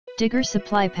Digger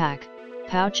Supply Pack,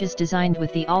 pouch is designed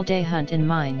with the all-day hunt in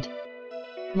mind.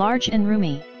 Large and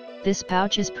roomy, this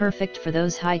pouch is perfect for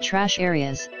those high trash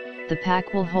areas. The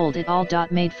pack will hold it all.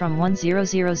 Made from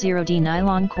 1000D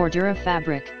nylon Cordura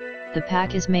fabric, the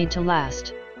pack is made to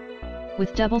last.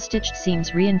 With double-stitched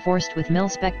seams reinforced with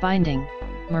mil-spec binding,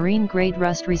 marine-grade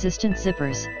rust-resistant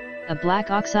zippers, a black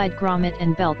oxide grommet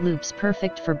and belt loops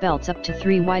perfect for belts up to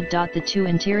 3 wide. The 2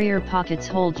 interior pockets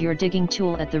hold your digging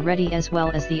tool at the ready as well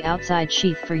as the outside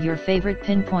sheath for your favorite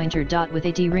pinpointer. With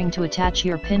a D-ring to attach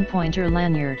your pinpointer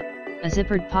lanyard, a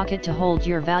zippered pocket to hold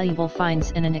your valuable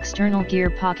finds and an external gear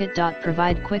pocket.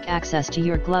 Provide quick access to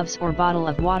your gloves or bottle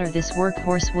of water. This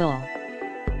workhorse will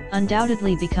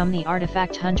undoubtedly become the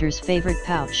artifact hunter's favorite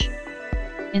pouch.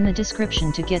 In the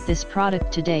description to get this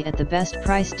product today at the best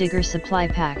price. Digger Supply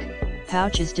Pack,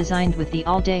 pouch is designed with the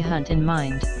all-day hunt in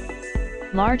mind.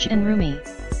 Large and roomy,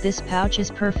 this pouch is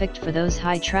perfect for those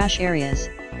high trash areas.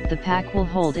 The pack will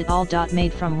hold it all.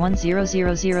 Made from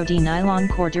 1000D nylon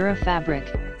Cordura fabric,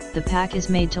 the pack is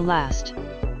made to last.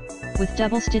 With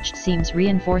double-stitched seams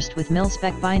reinforced with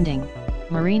mil-spec binding,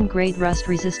 marine-grade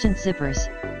rust-resistant zippers,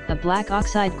 a black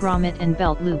oxide grommet and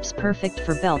belt loops perfect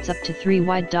for belts up to 3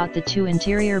 wide. The 2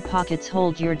 interior pockets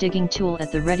hold your digging tool at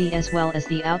the ready as well as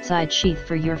the outside sheath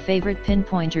for your favorite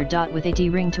pinpointer. With a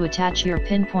D-ring to attach your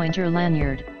pinpointer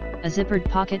lanyard, a zippered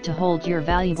pocket to hold your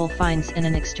valuable finds and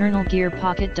an external gear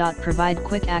pocket. Provide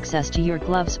quick access to your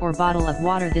gloves or bottle of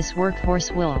water. This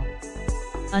workhorse will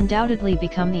undoubtedly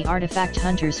become the artifact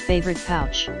hunter's favorite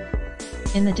pouch.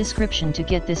 In the description to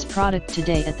get this product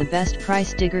today at the best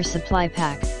price. Digger Supply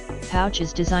Pack, pouch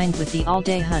is designed with the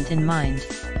all-day hunt in mind.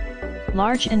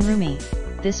 Large and roomy,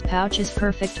 this pouch is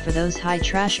perfect for those high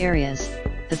trash areas.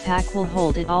 The pack will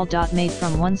hold it all. Made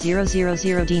from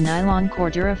 1000D nylon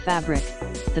Cordura fabric,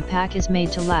 the pack is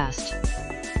made to last.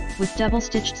 With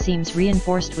double-stitched seams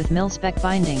reinforced with mil-spec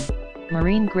binding,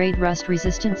 marine-grade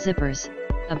rust-resistant zippers,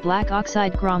 a black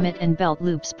oxide grommet and belt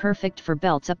loops perfect for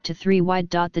belts up to 3 wide.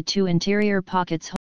 The 2 interior pockets